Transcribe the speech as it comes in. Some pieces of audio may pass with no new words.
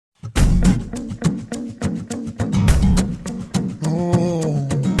Oh.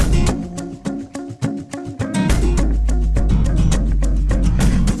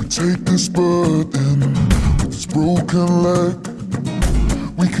 If we take this bird in with its broken leg,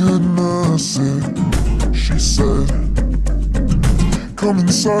 we could nurse it, she said. Come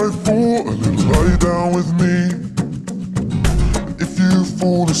inside for a little lie down with me. If you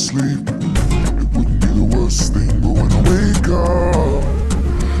fall asleep, it wouldn't be the worst thing. But when I wake up,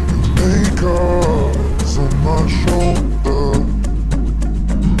 your makeup's on my shoulder.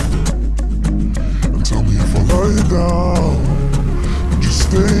 And tell me if I lie down, would you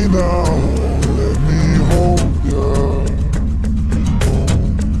stay now? Let me hold ya. Oh.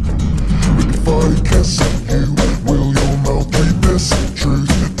 But if I kiss you, will your mouth read this truth?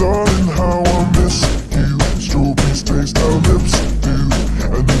 Darling, how I miss you. Strawberries taste our lips do,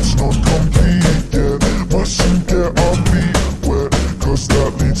 and it's not complete yet. Mustn't get our feet wet, cause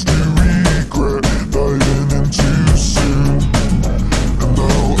that leads to regret. Diving in too soon, and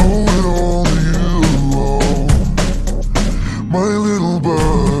I'll owe it all to you. Oh, my little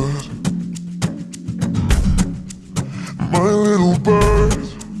bird, my little bird.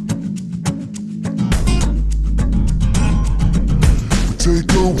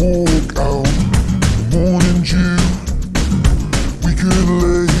 Take a walk out in the morning dew. We could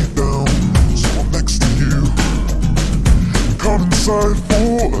lay down so I'm next to you. Come inside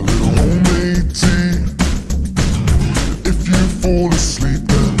for a little homemade tea. If you fall asleep,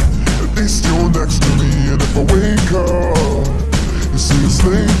 then at least you're next to me. And if I wake up, you see it's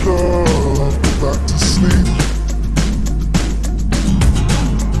late, love, I'll go back to sleep.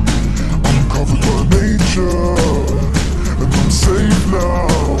 I'm covered by nature, and I'm safe now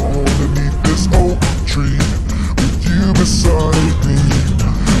underneath this oak tree with you beside me.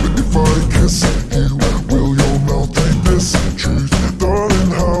 But if I kiss you, will your mouth read this truth?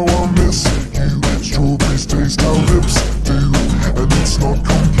 Darling, how I miss you. Strawberries taste how lips do, and it's not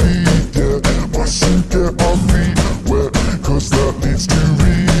complete yet. Mustn't get our feet wet, cause that leads to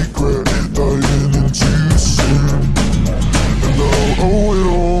regret. Diving in too soon, and I'll owe it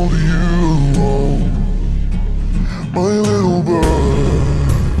all to you. Oh, my little bird,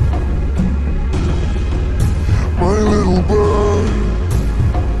 my little bird,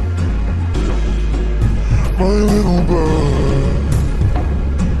 my little bird,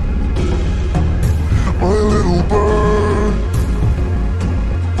 my little bird.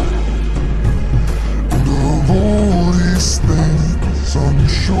 And of all these things I'm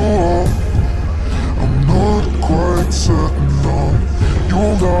sure, I'm not quite certain of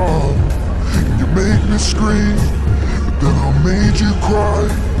your love. And you make me scream, then I made you cry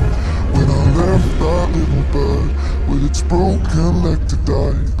when I left that little bird with its broken leg to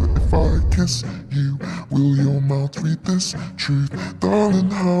die. But if I kiss you, will your mouth read this truth?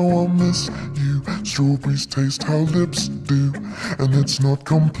 Darling, how I miss you. Strawberries taste how lips do, and it's not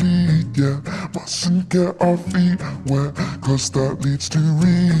complete yet. Mustn't get our feet wet, cause that leads to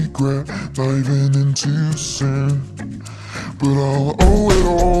regret. Diving in too soon, but I'll owe it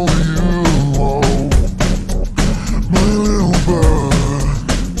all to you. Oh,